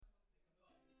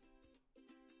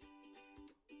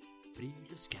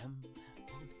Friluftscamp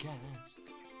podcast.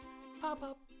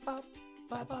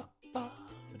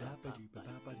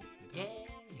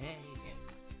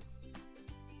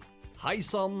 Hei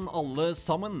sann alle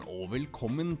sammen, og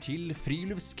velkommen til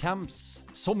Friluftscamps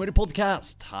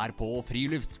sommerpodcast her på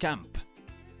Friluftscamp.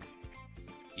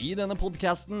 I denne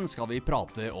podcasten skal vi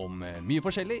prate om mye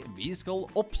forskjellig. Vi skal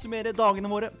oppsummere dagene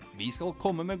våre, vi skal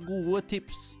komme med gode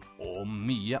tips og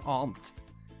mye annet.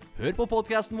 Hør på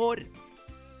podcasten vår.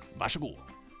 Vær så god.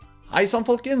 Hei sann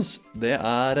folkens, det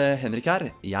er Henrik her.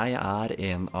 Jeg er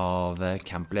en av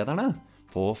camplederne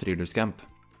på Friluftscamp.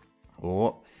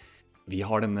 Og vi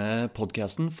har denne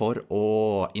podcasten for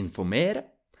å informere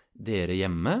dere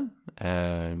hjemme,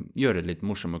 gjøre litt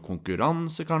morsomme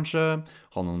konkurranser kanskje,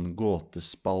 ha noen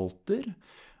gåtespalter,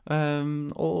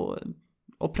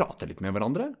 og prate litt med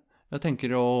hverandre. Jeg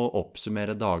tenker å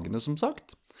oppsummere dagene som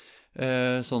sagt,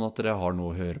 sånn at dere har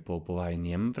noe å høre på veien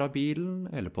hjem fra bilen,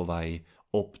 eller på vei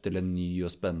opp til en ny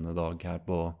og spennende dag her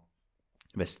på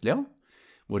Vestlia,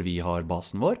 hvor vi har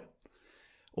basen vår.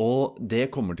 Og det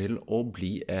kommer til å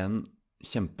bli en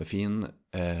kjempefin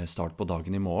start på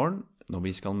dagen i morgen, når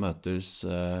vi skal møtes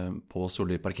på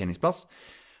Solli parkeringsplass,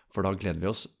 for da gleder vi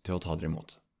oss til å ta dere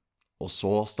imot. Og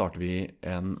så starter vi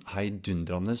en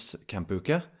heidundrende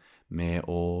campuke med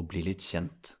å bli litt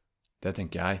kjent. Det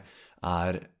tenker jeg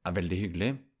er veldig hyggelig,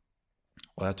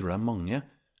 og jeg tror det er mange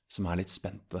som er litt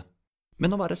spente.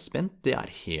 Men å være spent, det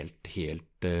er helt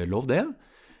lov det.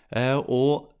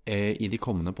 Og i de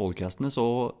kommende podcastene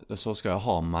så skal jeg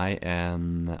ha med meg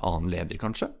en annen leder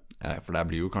kanskje. For det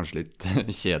blir jo kanskje litt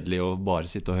kjedelig å bare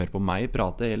sitte og høre på meg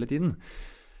prate hele tiden.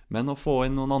 Men å få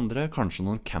inn noen andre, kanskje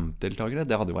noen campdeltagere,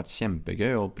 det hadde jo vært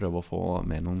kjempegøy å prøve å få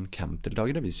med noen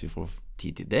campdeltagere hvis vi får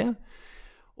tid til det.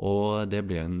 Og det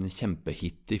ble en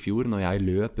kjempehit i fjor når jeg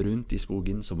løp rundt i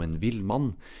skogen som en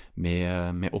villmann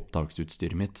med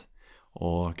opptaksutstyret mitt,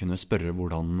 og kunne spørre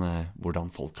hvordan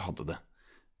folk hadde det.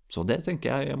 Så det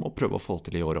tenker jeg må prøve å få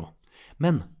til i år også.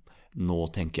 Men nå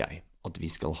tenker jeg at vi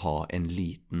skal ha en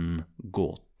liten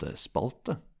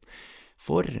gåtespalte.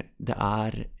 For det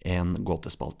er en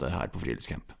gåtespalte her på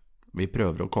Friluftscamp. Vi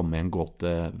prøver å komme med en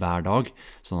gåte hver dag,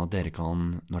 sånn at dere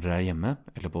kan, når dere er hjemme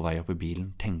eller på vei opp i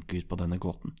bilen, tenke ut på denne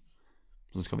gåten.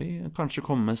 Så skal vi kanskje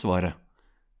komme med svaret.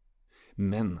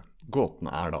 Men gåten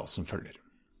er da som følger.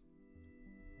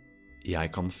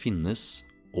 Jeg kan finnes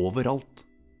overalt.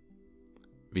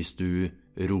 Hvis du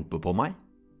roper på meg,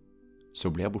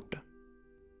 så blir jeg borte.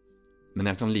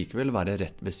 Men jeg kan likevel være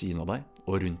rett ved siden av deg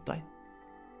og rundt deg.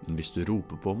 Men hvis du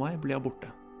roper på meg, blir jeg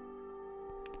borte.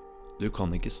 Du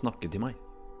kan ikke snakke til meg.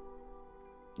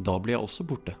 Da blir jeg også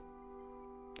borte.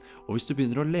 Og hvis du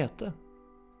begynner å lete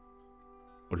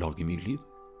og lage mye lyd,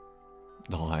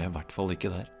 da er jeg i hvert fall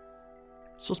ikke der.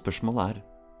 Så spørsmålet er,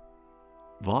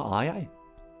 hva er jeg?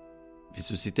 Hvis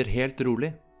du sitter helt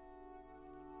rolig,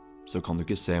 så kan du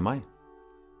ikke se meg,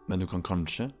 men du kan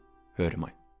kanskje høre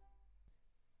meg.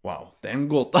 Wow, den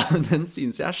gåta, den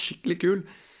synes jeg er skikkelig kul.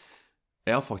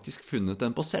 Jeg har faktisk funnet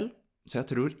den på selv, så jeg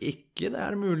tror ikke det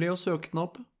er mulig å søke den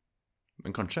opp.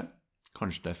 Men kanskje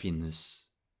det finnes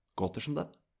gåter som den.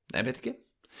 Jeg vet ikke.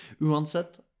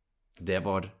 Uansett, det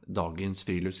var dagens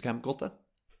Friluftscamp-gåte.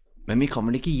 Men vi kan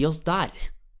vel ikke gi oss der?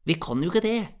 Vi kan jo ikke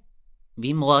det.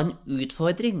 Vi må ha en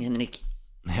utfordring, Henrik.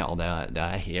 Ja, det er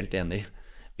jeg helt enig i.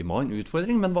 Vi må ha en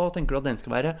utfordring, men hva tenker du at den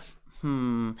skal være?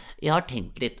 Jeg har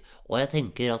tenkt litt, og jeg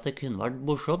tenker at det kunne vært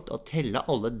morsomt å telle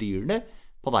alle dyrene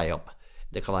på vei opp.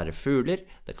 Det kan være fugler,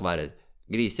 det kan være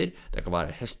griser, det kan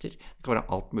være hester, det kan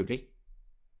være alt mulig.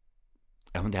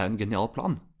 Ja, men det er en genial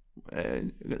plan.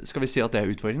 Skal vi si at det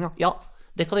er utfordring da? Ja,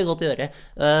 det kan vi godt gjøre.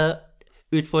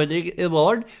 Utfordring i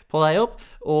morgen på vei opp,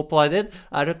 og på vei ned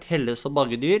er å telle så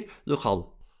mange dyr du kan.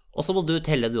 Og så må du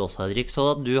telle du også, Henrik,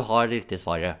 så at du har riktig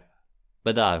svaret.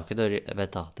 Men det er jo ikke det,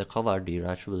 vet du, det kan være dyr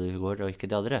der som du går, og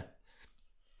ikke de andre.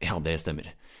 Ja, det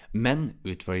stemmer. Men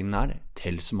utfordringen er,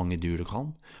 tell så mange dyr du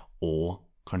kan, og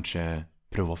kanskje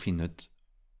prøve å finne ut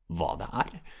hva det er.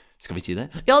 Skal vi si det?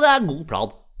 Ja, det er en god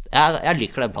plan. Jeg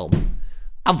liker den planen.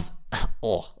 Au!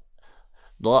 Åh.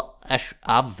 Nå er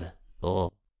au. Åh.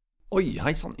 Oi,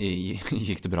 hei sann.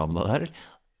 Gikk det bra med deg der?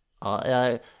 Ja,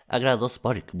 jeg greide å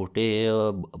sparke bort i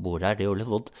bordet her, det gjorde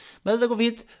litt vondt. Men det går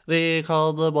fint, vi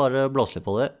kan bare blåse litt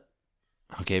på det.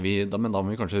 Ok, men da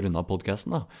må vi kanskje runde av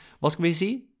podcasten da. Hva skal vi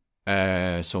si?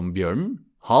 Som bjørnen?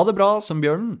 Ha det bra som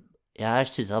bjørnen. Jeg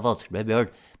synes det er vanskelig med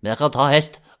bjørn, men jeg kan ta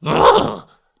hest.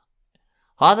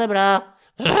 Ha det bra.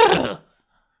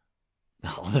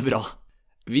 Ha det bra.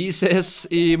 Vi ses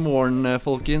i morgen,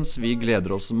 folkens. Vi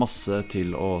gleder oss masse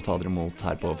til å ta dere imot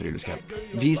her på Friluftscamp.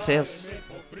 Vi ses!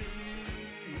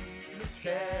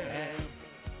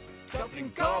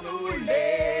 Klatring, kano,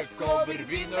 lek over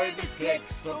vindhøyde skrekk,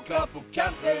 så klapp på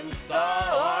campen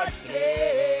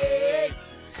startstrek.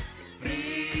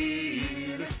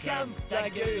 Friluftscamp,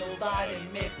 det gøy å være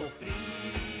med på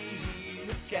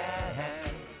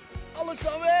friluftscamp. Alle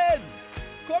sammen,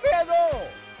 kom igjen nå!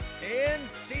 En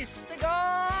siste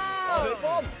gang! Hør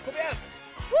på den, kom igjen!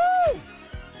 Woo!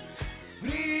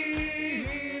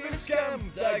 Friluftscamp,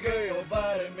 det gøy å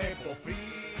være med